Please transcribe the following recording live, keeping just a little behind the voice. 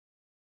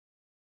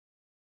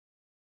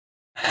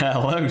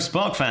Hello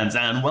Spark fans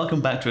and welcome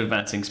back to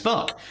Advancing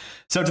Spark.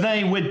 So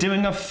today we're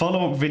doing a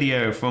follow-up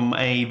video from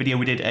a video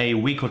we did a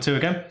week or two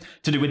ago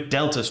to do with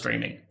Delta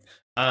streaming.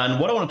 And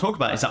what I want to talk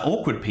about is that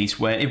awkward piece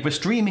where if we're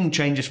streaming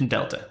changes from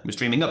Delta, we're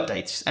streaming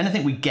updates,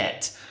 anything we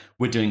get,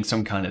 we're doing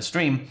some kind of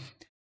stream.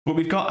 But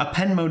we've got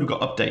append mode, we've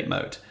got update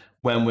mode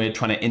when we're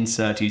trying to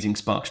insert using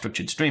Spark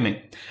structured streaming.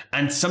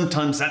 And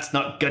sometimes that's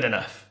not good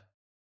enough.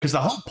 Because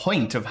the whole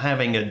point of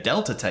having a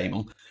Delta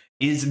table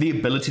is the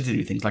ability to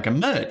do things like a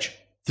merge,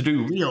 to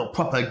do real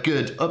proper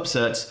good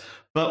upserts,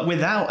 but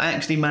without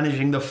actually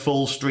managing the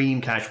full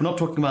stream cache. We're not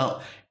talking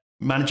about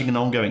managing an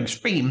ongoing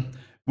stream.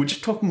 We're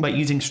just talking about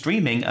using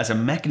streaming as a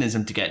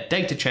mechanism to get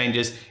data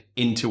changes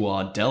into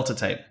our Delta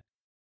table.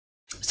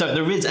 So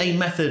there is a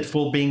method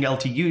for being able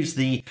to use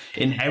the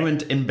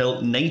inherent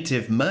inbuilt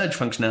native merge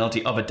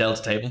functionality of a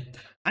Delta table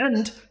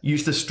and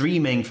use the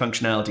streaming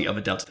functionality of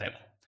a Delta table.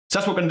 So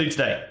that's what we're going to do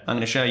today. I'm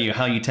going to show you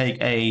how you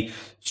take a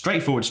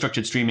straightforward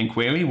structured streaming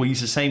query. We'll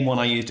use the same one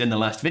I used in the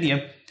last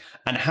video,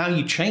 and how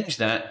you change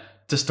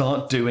that to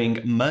start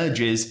doing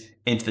merges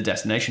into the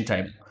destination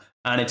table.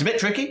 And it's a bit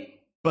tricky,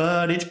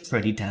 but it's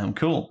pretty damn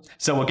cool.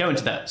 So we'll go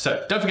into that.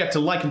 So don't forget to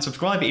like and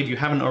subscribe if you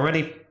haven't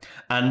already.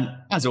 And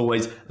as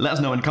always, let us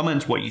know in the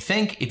comments what you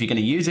think, if you're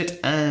going to use it,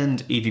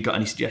 and if you've got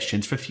any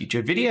suggestions for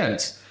future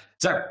videos.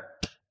 So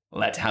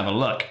let's have a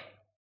look.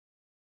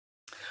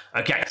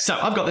 Okay, so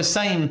I've got the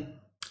same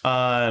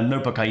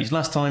notebook I used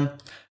last time.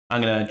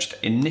 I'm going to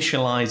just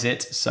initialize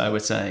it. So we're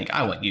saying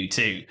I want you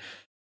to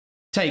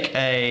take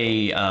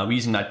a, we're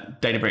using that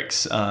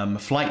Databricks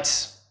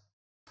flights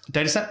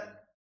dataset.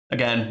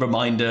 Again,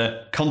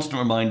 reminder, constant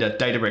reminder,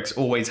 Databricks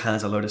always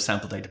has a load of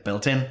sample data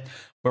built in.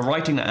 We're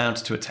writing that out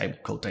to a table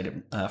called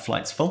data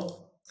flights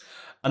full,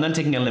 and then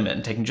taking a limit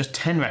and taking just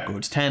 10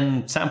 records,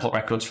 10 sample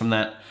records from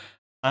that.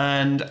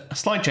 And a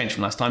slight change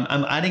from last time,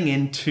 I'm adding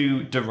in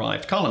two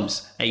derived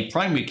columns, a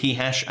primary key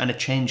hash and a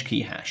change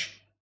key hash.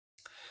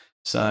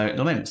 So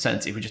it'll make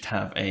sense if we just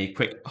have a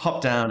quick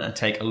hop down and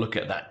take a look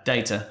at that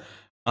data.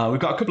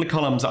 We've got a couple of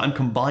columns that I'm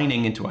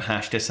combining into a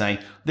hash to say,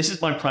 this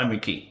is my primary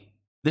key.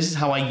 This is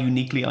how I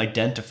uniquely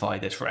identify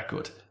this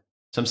record.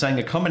 So I'm saying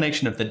a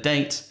combination of the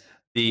date,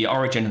 the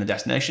origin and the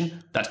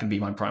destination, that's going to be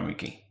my primary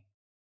key.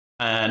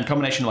 And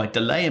combination of my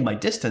delay and my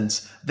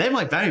distance, they're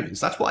my variables.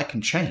 That's what I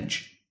can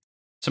change.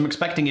 So I'm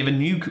expecting if a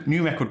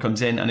new record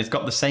comes in and it's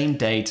got the same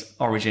date,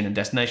 origin, and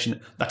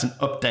destination, that's an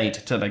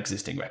update to the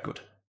existing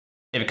record.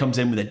 If it comes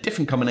in with a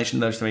different combination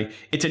of those three,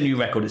 it's a new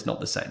record, it's not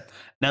the same.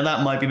 Now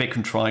that might be a bit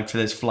contrived for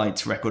this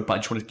flights record, but I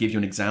just wanted to give you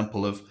an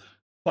example of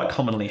quite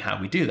commonly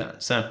how we do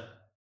that. So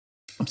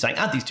I'm saying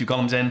add these two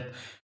columns in,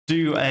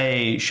 do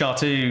a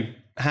SHA-2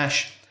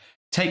 hash,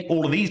 take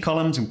all of these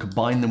columns and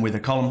combine them with a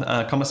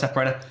comma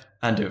separator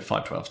and do it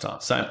 512 star.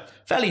 So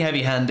fairly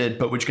heavy handed,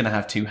 but we're just going to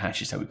have two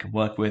hashes that we can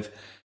work with.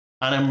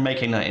 And I'm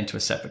making that into a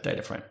separate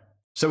data frame.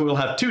 So we'll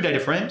have two data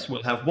frames.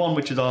 We'll have one,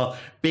 which is our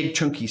big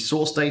chunky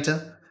source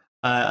data,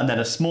 and then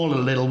a smaller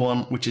little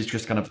one, which is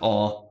just kind of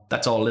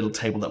that's our little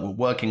table that we're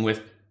working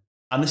with.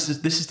 And this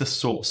is the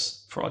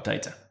source for our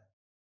data.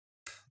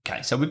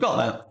 Okay, so we've got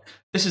that.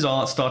 This is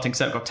our starting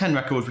set. We've got 10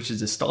 records, which is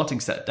the starting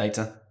set of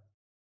data.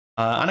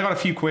 And I've got a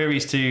few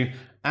queries to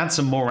add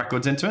some more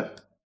records into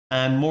it,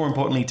 and more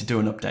importantly, to do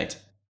an update.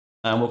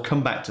 And we'll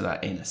come back to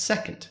that in a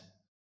second.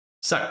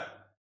 So,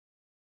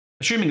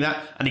 assuming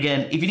that, and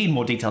again, if you need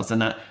more details than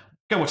that,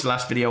 go watch the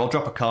last video. I'll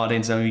drop a card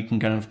in so you can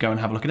kind of go and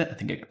have a look at it. I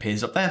think it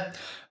appears up there.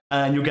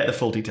 And you'll get the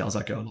full details.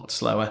 I go a lot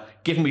slower.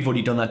 Given we've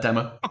already done that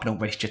demo, I'm not going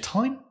to waste your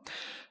time.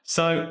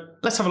 So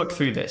let's have a look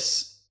through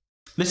this.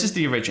 This is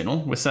the original.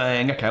 We're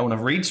saying, okay, I want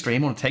to read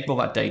stream. I want to take all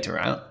that data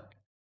out.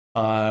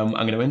 I'm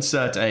going to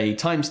insert a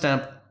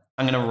timestamp.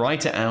 I'm going to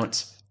write it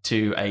out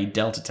to a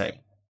Delta table.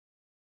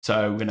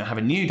 So we're going to have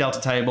a new Delta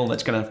table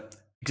that's going to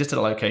exist at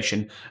a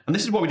location. And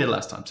this is what we did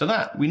last time. So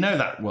that we know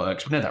that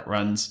works. We know that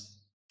runs.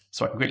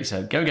 So I can quickly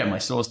say, go get my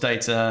source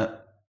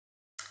data,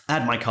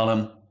 add my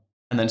column,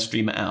 and then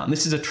stream it out. And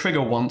this is a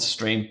trigger once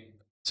stream.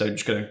 So I'm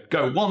just going to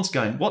go once,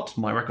 going, what?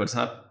 My records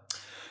have.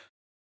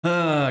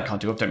 I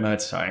can't do update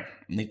mode. Sorry. I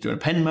need to do an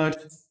append mode.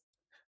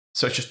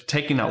 So it's just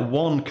taking that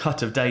one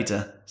cut of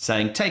data,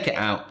 saying, take it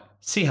out,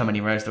 see how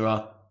many rows there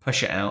are,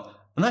 push it out,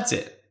 and that's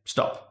it.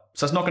 Stop.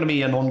 So it's not going to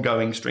be an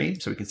ongoing stream.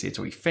 So we can see it's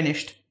already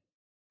finished.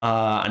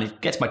 And it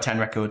gets my 10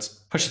 records,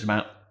 pushes them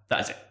out. That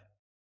is it.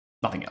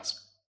 Nothing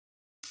else.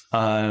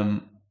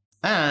 And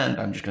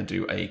I'm just going to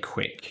do a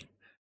quick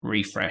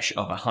refresh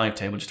of a Hive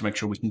table just to make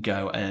sure we can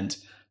go and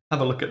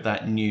have a look at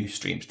that new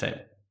streams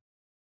table.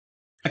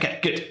 Okay,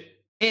 good.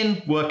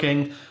 In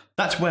working,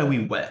 that's where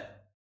we were.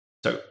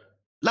 So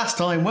last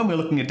time when we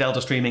were looking at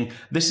Delta streaming,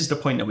 this is the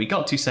point that we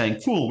got to saying,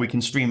 cool, we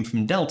can stream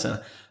from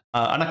Delta.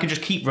 And I could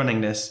just keep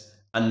running this,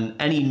 and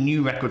any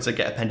new records that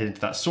get appended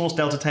into that source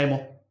Delta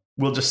table,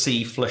 we'll just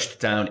see flushed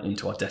down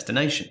into our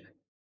destination.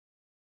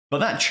 But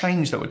that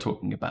change that we're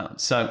talking about.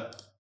 So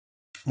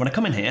when I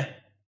come in here,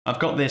 I've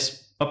got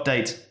this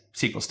update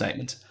SQL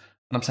statement,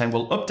 and I'm saying,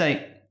 well,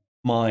 update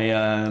my,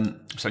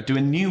 so do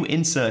a new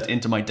insert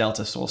into my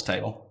Delta source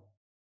table,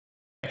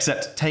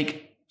 except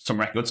take some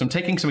records. So I'm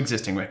taking some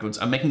existing records,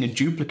 I'm making a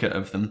duplicate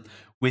of them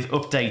with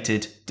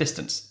updated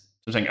distance.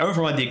 So I'm saying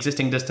override the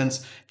existing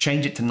distance,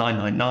 change it to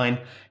 999,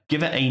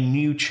 give it a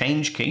new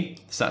change key.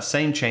 It's that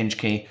same change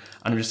key,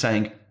 and I'm just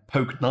saying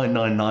poke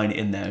 999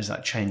 in there as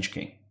that change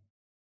key.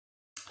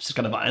 So it's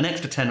kind of like an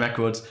extra 10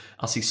 records.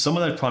 I'll see some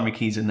of those primary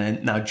keys in there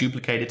now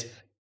duplicated.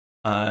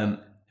 In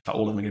fact,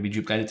 all of them are going to be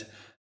duplicated.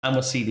 And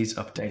we'll see these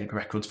updated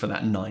records for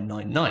that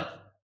 999.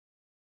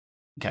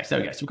 Okay, so there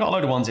we go. So we've got a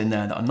load of ones in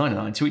there that are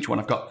 999. To each one,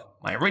 I've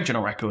got my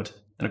original record,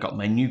 and I've got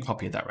my new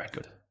copy of that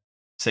record.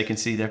 So you can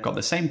see they've got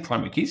the same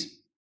primary keys.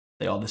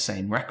 They are the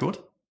same record.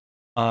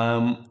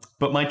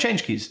 But my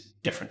change key is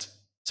different.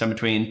 So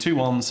between two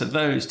ones, so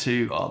those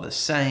two are the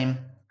same.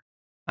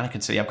 And I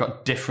can see I've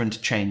got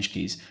different change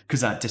keys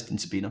because that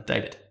distance has been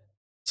updated.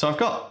 So I've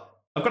got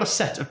a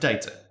set of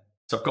data.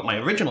 So I've got my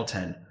original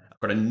 10. I've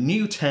got a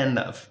new 10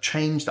 that I've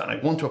changed, and I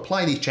want to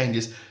apply these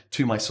changes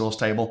to my source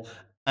table.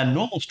 And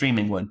normal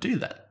streaming won't do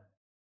that.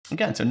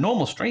 Again, so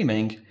normal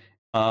streaming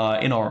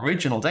in our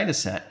original data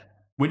set,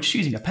 we're just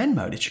using append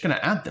mode. It's just going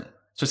to add them.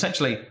 So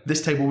essentially,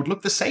 this table would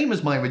look the same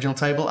as my original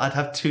table. I'd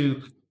have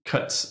two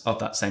cuts of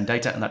that same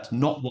data, and that's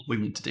not what we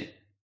want to do.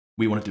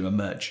 We want to do a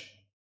merge.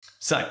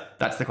 So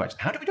that's the question.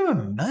 How do we do a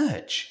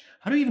merge?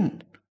 How do we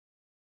even...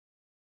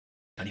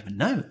 Don't even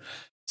know.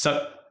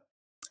 So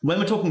when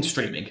we're talking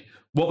streaming,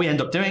 what we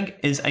end up doing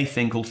is a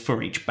thing called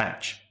for each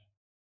batch.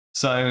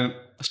 So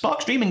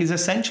Spark streaming is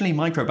essentially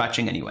micro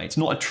batching anyway. It's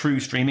not a true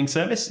streaming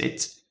service.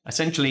 It's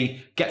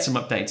essentially gets some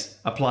updates,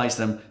 applies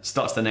them,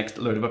 starts the next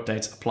load of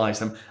updates, applies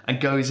them, and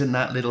goes in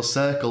that little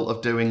circle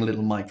of doing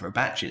little micro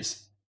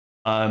batches.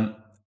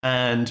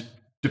 And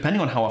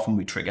depending on how often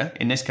we trigger,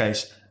 in this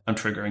case, I'm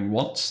triggering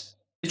once.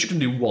 It's just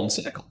going to do one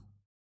cycle.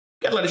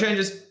 Get a load of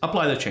changes,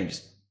 apply those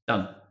changes.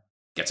 Done.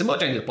 Get some more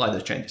changes, apply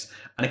those changes.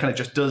 And it kind of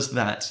just does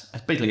that,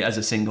 basically as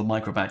a single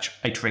micro batch,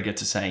 a trigger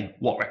to say,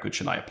 what record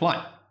should I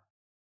apply?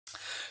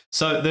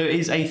 So there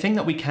is a thing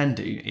that we can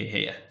do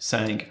here,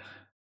 saying,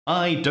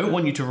 I don't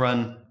want you to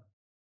run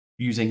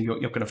using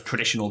your kind of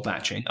traditional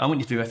batching. I want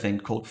you to do a thing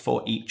called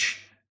for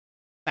each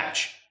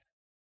batch.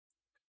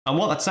 And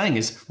what that's saying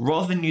is,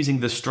 rather than using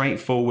the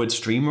straightforward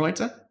stream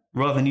writer,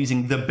 rather than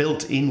using the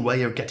built-in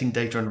way of getting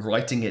data and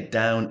writing it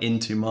down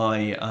into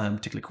my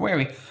particular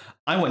query,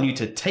 I want you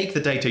to take the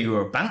data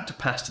you're about to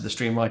pass to the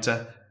stream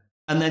writer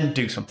and then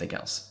do something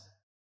else.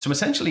 So I'm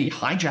essentially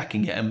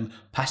hijacking it and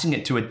passing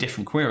it to a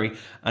different query.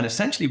 And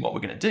essentially what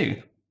we're going to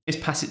do is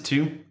pass it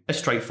to a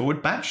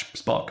straightforward batch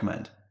Spark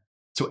command.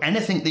 So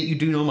anything that you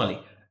do normally,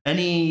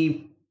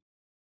 any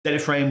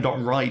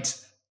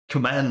dataframe.write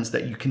commands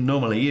that you can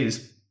normally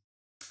use,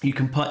 you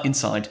can put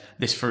inside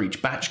this for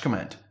each batch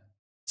command.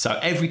 So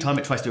every time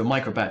it tries to do a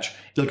micro batch,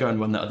 it'll go and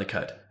run that other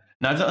code.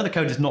 Now, if that other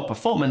code is not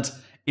performant,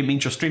 it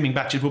means your streaming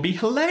batches will be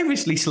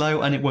hilariously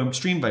slow and it won't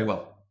stream very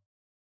well.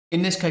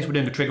 In this case, we're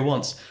doing a trigger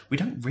once. We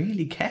don't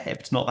really care if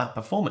it's not that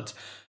performant.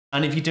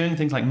 And if you're doing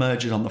things like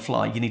merges on the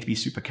fly, you need to be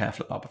super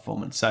careful about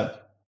performance. So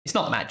it's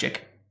not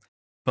magic,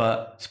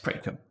 but it's pretty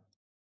cool.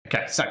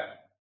 Okay, so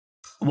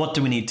what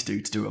do we need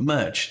to do a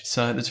merge?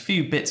 So there's a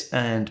few bits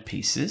and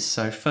pieces.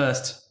 So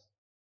first,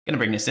 I'm going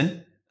to bring this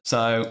in.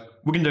 So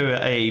we're going to do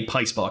a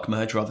PySpark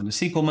merge rather than a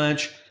SQL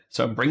merge.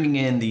 So I'm bringing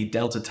in the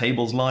Delta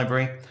tables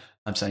library.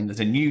 I'm saying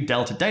there's a new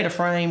Delta data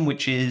frame,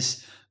 which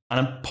is,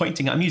 and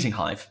I'm using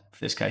Hive for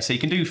this case. So you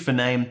can do for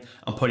name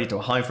and point it to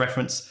a Hive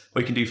reference,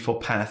 or you can do for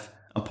path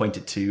and point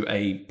it to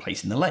a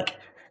place in the lake.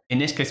 In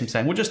this case, I'm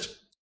saying, well, just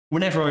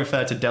whenever I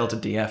refer to Delta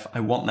DF, I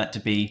want that to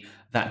be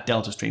that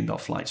Delta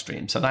stream.flight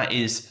stream. So that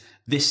is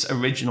this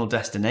original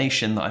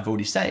destination that I've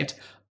already saved.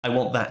 I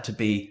want that to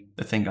be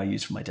the thing I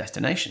use for my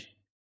destination.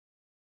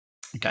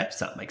 Okay,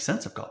 so that makes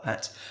sense. I've got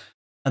that.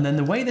 And then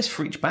the way this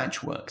for each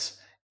batch works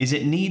is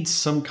it needs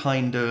some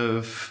kind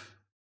of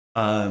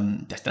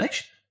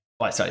destination.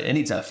 Right, so it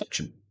needs a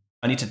function.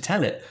 I need to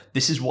tell it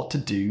this is what to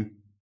do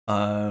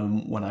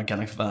when I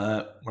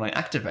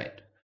activate.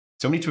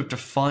 So I need to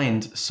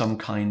define some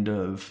kind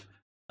of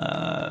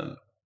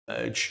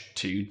merge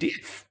to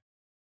diff.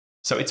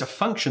 So it's a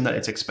function that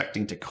it's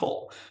expecting to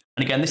call.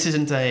 And again, this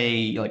isn't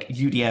a like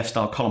UDF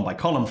style column by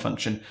column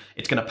function.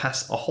 It's going to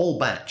pass a whole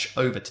batch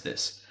over to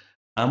this.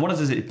 And what it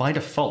does is it by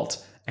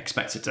default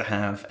expects it to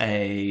have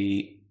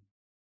a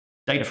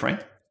data frame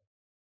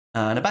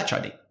and a batch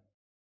ID.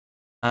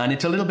 And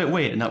it's a little bit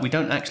weird in that we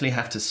don't actually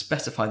have to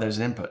specify those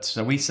inputs.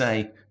 So we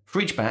say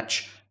for each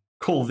batch,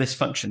 call this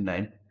function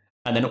name,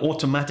 and then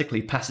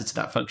automatically passes to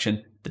that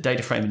function the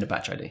data frame and the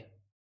batch ID.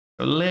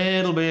 A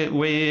little bit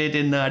weird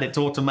in that it's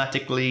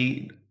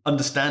automatically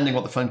understanding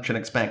what the function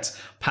expects,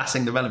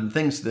 passing the relevant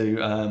things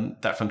to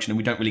that function, and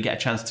we don't really get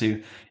a chance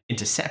to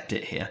intercept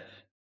it here.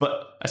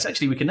 But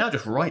essentially, we can now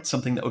just write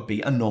something that would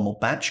be a normal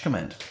batch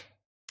command.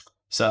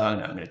 So I'm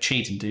going to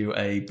cheat and do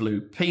a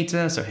blue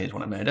Peter. So here's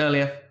what I made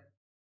earlier.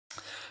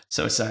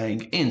 So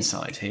saying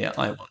inside here,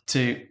 I want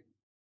to,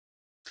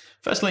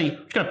 firstly, I'm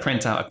just going to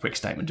print out a quick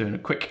statement, doing a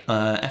quick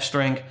F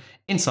string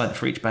inside the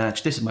for each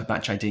batch. This is my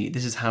batch ID.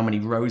 This is how many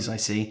rows I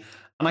see.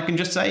 And I can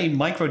just say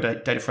micro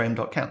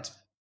dataframe.count.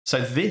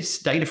 So this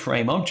data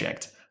frame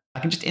object I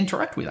can just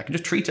interact with. I can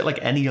just treat it like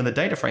any other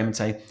data frame and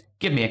say,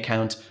 give me a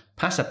count,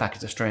 pass that back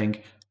as a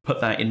string,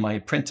 put that in my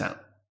printout.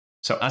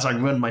 So as I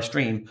run my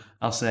stream,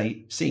 I'll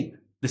say, see,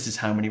 this is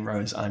how many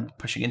rows I'm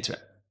pushing into it.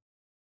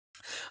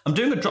 I'm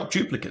doing a drop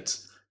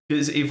duplicates,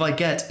 because if I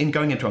get, in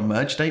going into a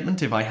merge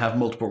statement, if I have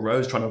multiple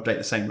rows trying to update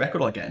the same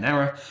record, I get an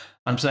error.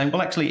 I'm saying,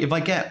 well, actually, if I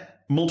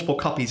get multiple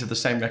copies of the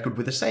same record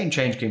with the same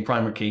change key and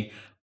primary key,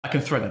 I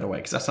can throw that away,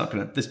 because that's not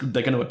going to,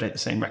 they're going to update the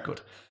same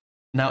record.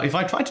 Now, if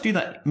I tried to do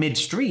that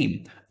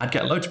midstream, I'd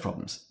get loads of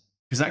problems,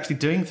 because actually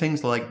doing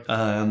things like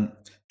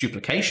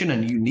duplication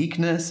and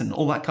uniqueness and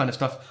all that kind of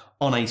stuff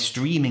on a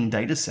streaming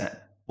data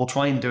set, we'll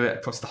try and do it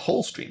across the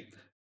whole stream.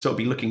 So it'll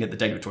be looking at the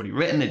data that's already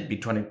written, it'd be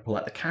trying to pull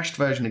out the cached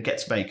version, it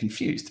gets very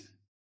confused.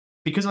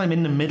 Because I'm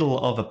in the middle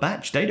of a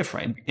batch data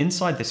frame,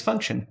 inside this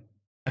function,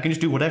 I can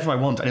just do whatever I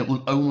want and it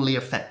will only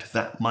affect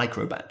that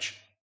micro batch.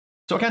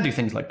 So I can do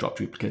things like drop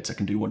duplicates, I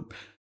can do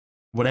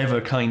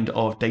whatever kind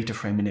of data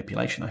frame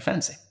manipulation I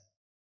fancy.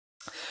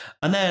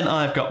 And then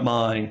I've got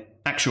my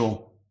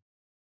actual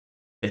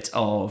bit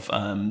of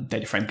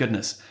data frame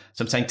goodness.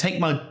 So I'm saying take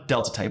my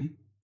delta table.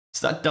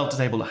 So that delta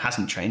table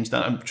hasn't changed.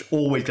 I'm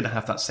always going to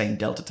have that same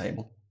delta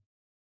table.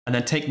 And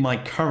then take my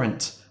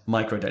current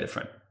micro data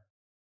frame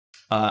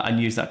and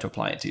use that to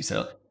apply it to.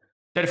 So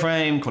data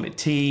frame, call it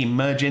T,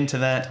 merge into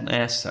that on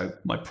S. So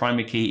my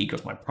primary key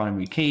equals my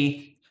primary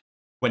key.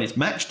 When it's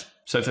matched,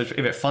 so if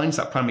it finds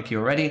that primary key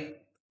already,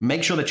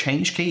 make sure the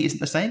change key isn't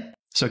the same.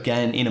 So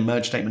again, in a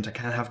merge statement, I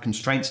can have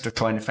constraints to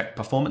try and affect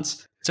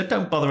performance. So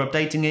don't bother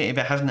updating it if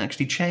it hasn't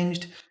actually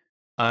changed.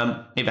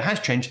 If it has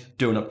changed,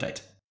 do an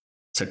update.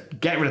 So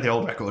get rid of the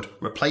old record,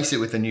 replace it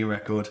with the new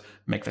record,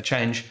 make the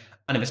change.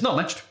 And if it's not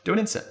matched, do an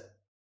insert.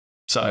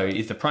 So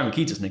if the primary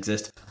key doesn't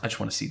exist, I just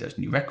want to see those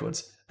new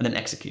records and then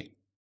execute.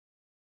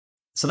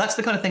 So that's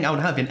the kind of thing I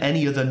would have in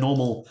any other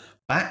normal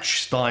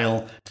batch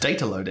style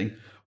data loading.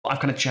 I've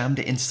kind of jammed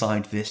it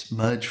inside this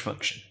merge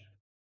function.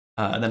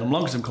 And then as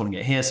long as I'm calling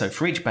it here, so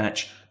for each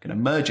batch, I'm going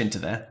to merge into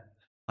there.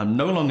 I'm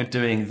no longer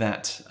doing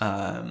that.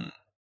 I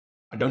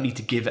don't need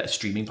to give it a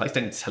streaming place. I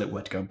don't need to tell it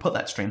where to go and put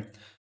that stream.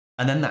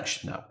 And then that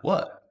should now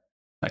work.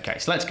 Okay,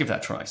 so let's give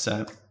that a try.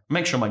 So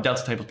make sure my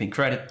delta table has been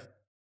created.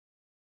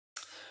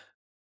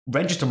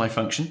 Register my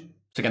function.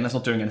 So again, that's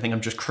not doing anything.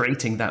 I'm just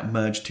creating that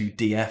merge to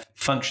df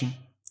function.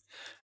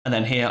 And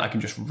then here I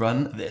can just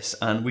run this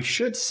and we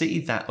should see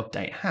that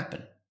update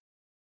happen.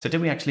 So did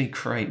we actually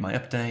create my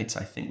updates?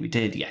 I think we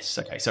did. Yes.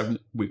 Okay. So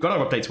we've got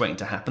our updates waiting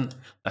to happen.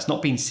 That's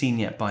not been seen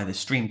yet by the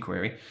stream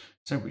query.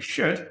 So we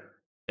should,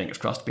 fingers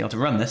crossed, be able to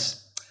run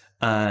this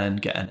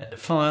and get an end of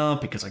file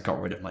because I got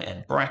rid of my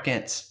end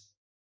brackets.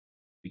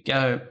 Here we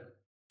go.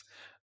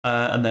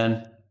 And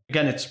then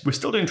again, we're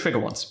still doing trigger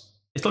once.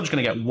 It's not just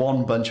going to get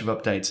one bunch of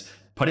updates,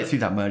 put it through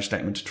that merge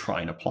statement to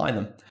try and apply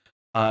them.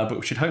 But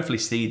we should hopefully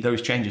see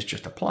those changes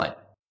just applied.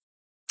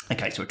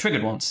 Okay. So it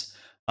triggered once.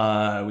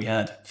 We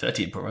had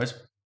 30 input rows.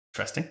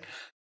 Interesting.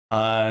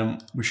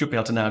 We should be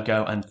able to now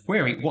go and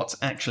query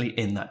what's actually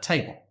in that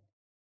table.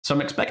 So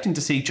I'm expecting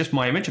to see just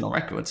my original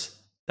records.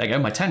 There you go,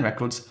 my 10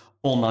 records,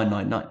 all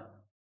 999,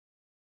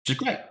 which is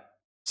great.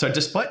 So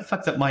despite the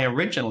fact that my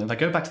original, if I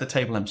go back to the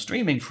table I'm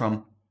streaming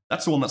from,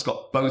 that's the one that's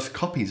got both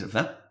copies of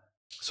that.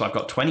 So I've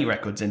got 20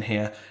 records in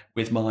here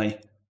with my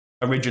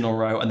original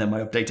row and then my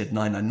updated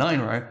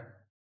 999 row.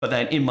 But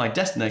then in my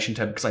destination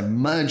table, because I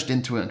merged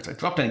into it, because I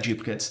dropped any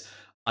duplicates,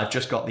 I've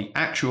just got the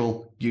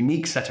actual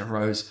unique set of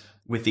rows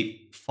with the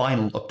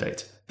final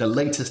update. The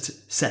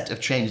latest set of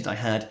changes I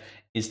had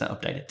is that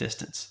updated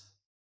distance.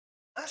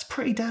 That's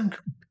pretty damn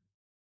cool.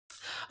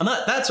 And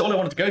that's all I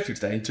wanted to go through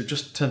today, into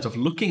just in terms of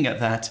looking at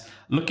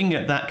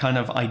that kind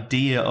of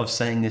idea of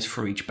saying this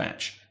for each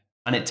batch.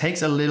 And it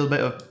takes a little bit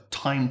of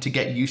time to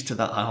get used to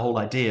that whole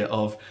idea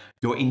of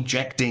you're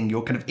injecting,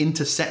 you're kind of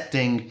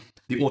intercepting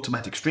the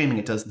automatic streaming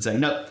it does and saying,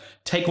 no,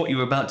 take what you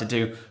were about to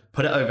do,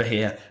 put it over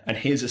here, and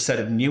here's a set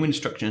of new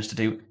instructions to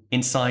do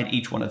inside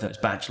each one of those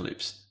batch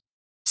loops.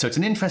 So it's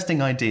an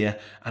interesting idea,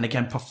 and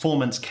again,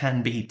 performance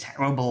can be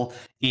terrible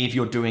if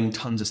you're doing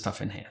tons of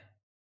stuff in here.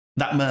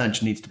 That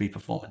merge needs to be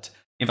performant.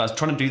 If I was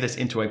trying to do this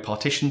into a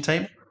partition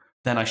table,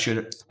 then I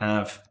should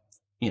have,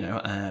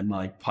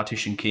 my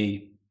partition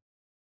key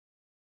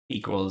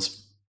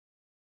equals,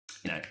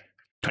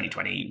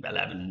 2020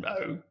 11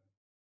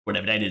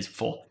 whatever date it is,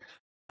 4.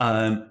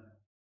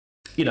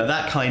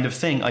 That kind of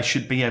thing I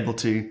should be able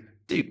to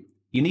do.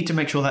 You need to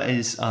make sure that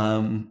is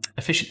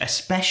efficient,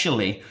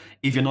 especially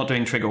if you're not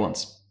doing trigger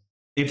once.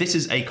 If this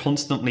is a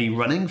constantly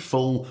running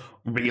full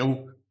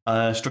real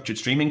structured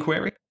streaming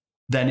query,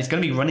 then it's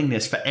going to be running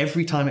this for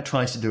every time it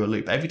tries to do a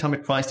loop. Every time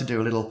it tries to do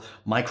a little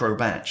micro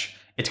batch,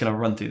 it's going to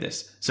run through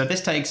this. So if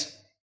this takes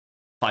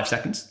 5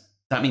 seconds,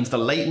 that means the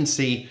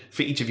latency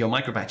for each of your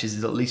micro batches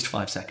is at least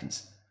 5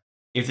 seconds.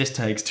 If this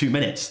takes 2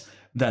 minutes,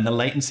 then the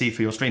latency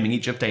for your streaming,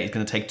 each update is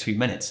going to take 2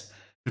 minutes.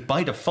 But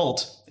by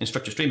default, in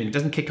structured streaming, it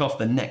doesn't kick off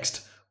the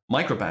next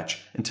micro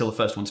batch until the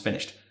first one's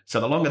finished. So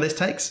the longer this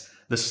takes,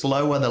 the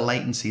slower the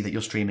latency that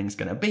your streaming is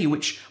going to be,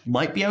 which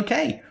might be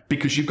okay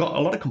because you've got a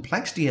lot of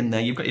complexity in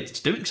there.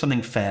 It's doing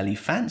something fairly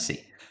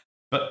fancy.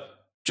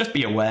 But just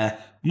be aware,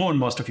 more and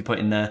more stuff you put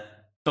in there,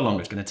 the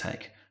longer it's going to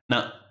take.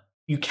 Now,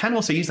 you can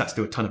also use that to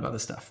do a ton of other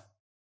stuff.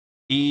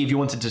 If you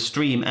wanted to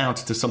stream out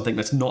to something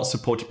that's not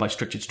supported by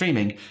structured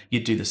streaming,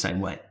 you'd do the same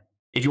way.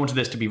 If you wanted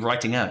this to be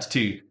writing out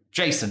to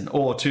JSON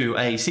or to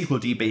a SQL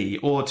DB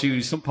or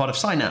to some part of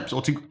Synapse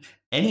or to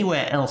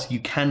anywhere else you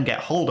can get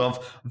hold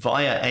of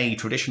via a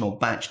traditional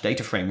batch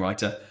data frame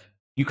writer,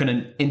 you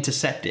can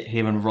intercept it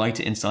here and write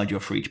it inside your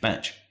for each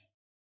batch.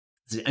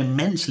 It's an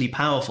immensely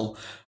powerful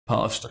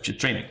part of structured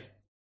streaming.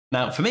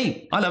 Now, for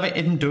me, I love it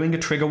if I'm doing a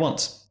trigger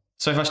once.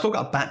 So if I've still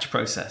got a batch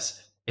process,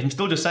 if I'm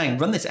still just saying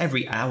run this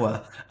every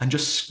hour and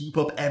just scoop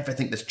up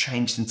everything that's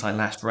changed since I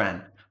last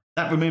ran,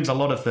 that removes a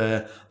lot of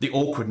the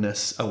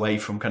awkwardness away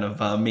from kind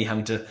of me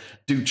having to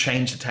do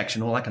change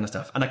detection, all that kind of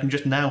stuff. And I can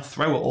just now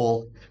throw it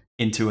all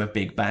into a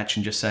big batch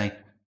and just say,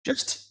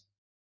 just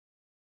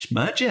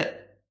merge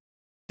it.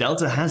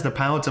 Delta has the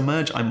power to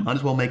merge. I might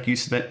as well make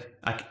use of it.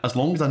 As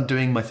long as I'm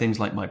doing my things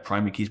like my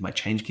primary keys, my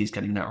change keys,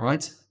 getting that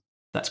right,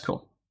 that's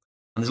cool.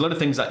 And there's a lot of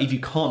things that if you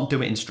can't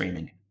do it in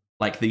streaming,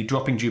 like the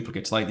dropping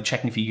duplicates, like the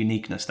checking for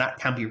uniqueness, that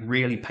can be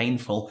really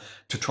painful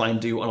to try and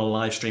do on a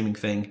live streaming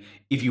thing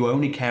if you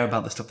only care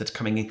about the stuff that's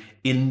coming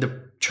in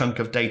the chunk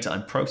of data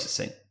I'm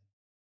processing.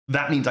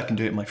 That means I can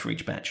do it in my for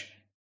each batch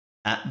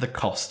at the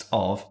cost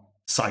of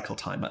cycle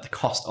time, at the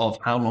cost of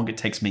how long it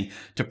takes me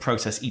to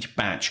process each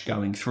batch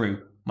going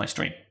through my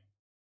stream.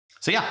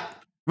 So yeah,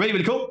 really,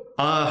 really cool.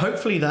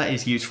 Hopefully that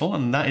is useful,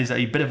 and that is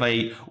a bit of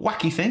a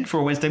wacky thing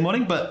for a Wednesday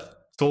morning,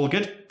 but it's all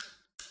good.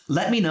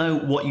 Let me know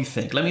what you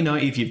think. Let me know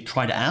if you've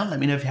tried it out. Let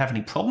me know if you have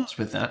any problems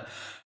with that.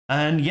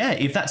 And yeah,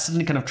 if that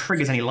suddenly kind of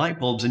triggers any light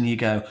bulbs and you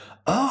go,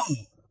 oh,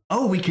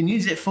 we can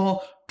use it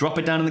for, drop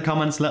it down in the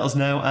comments, let us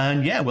know.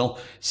 And yeah, we'll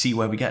see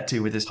where we get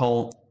to with this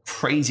whole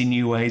crazy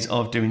new ways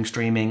of doing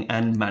streaming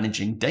and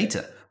managing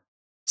data.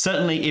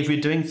 Certainly, if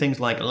we're doing things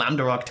like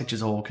Lambda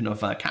architectures or kind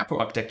of Kappa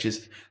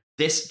architectures,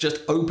 this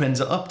just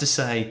opens it up to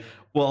say,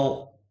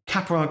 well,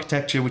 Kappa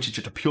architecture, which is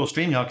just a pure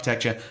streaming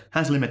architecture,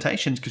 has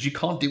limitations because you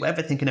can't do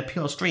everything in a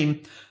pure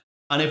stream.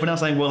 And everyone else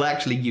saying, well,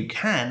 actually, you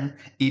can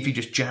if you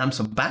just jam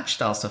some batch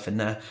style stuff in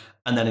there,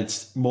 and then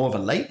it's more of a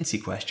latency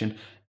question.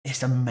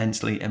 It's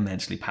immensely,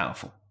 immensely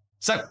powerful.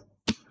 So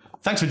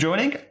thanks for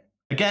joining.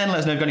 Again, let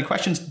us know if you've got any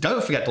questions.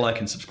 Don't forget to like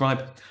and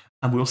subscribe,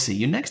 and we'll see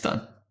you next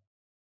time.